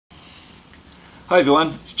Hi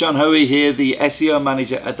everyone, it's John Hoey here, the SEO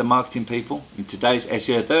Manager at The Marketing People. In today's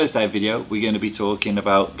SEO Thursday video, we're going to be talking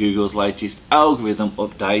about Google's latest algorithm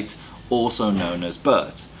update, also known as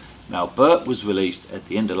BERT. Now, BERT was released at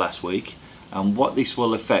the end of last week, and what this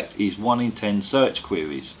will affect is 1 in 10 search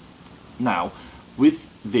queries. Now, with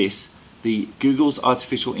this, the Google's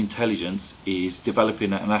artificial intelligence is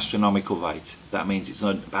developing at an astronomical rate. That means it's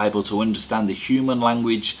able to understand the human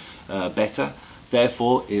language better.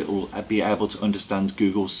 Therefore, it will be able to understand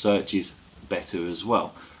Google's searches better as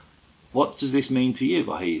well. What does this mean to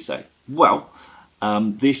you, I hear you say? Well,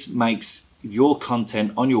 this makes your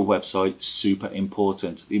content on your website super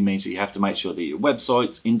important. It means that you have to make sure that your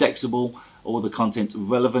website's indexable, all the content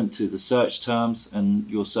relevant to the search terms and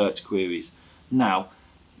your search queries. Now,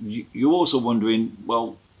 you're also wondering,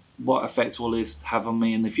 well, what effect will this have on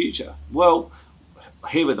me in the future? Well,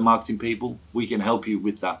 here at The Marketing People, we can help you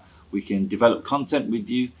with that. We can develop content with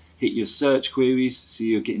you, hit your search queries so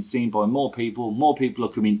you're getting seen by more people are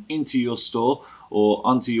coming into your store or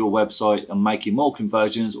onto your website and making more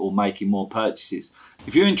conversions or making more purchases.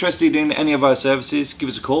 If you're interested in any of our services, give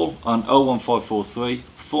us a call on 01543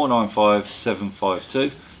 495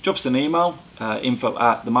 752. Drop us an email,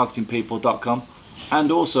 info@themarketingpeople.com,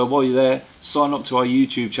 and also while you're there, sign up to our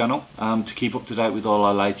YouTube channel to keep up to date with all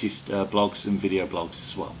our latest blogs and video blogs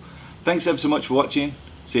as well. Thanks ever so much for watching.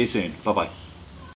 See you soon. Bye bye.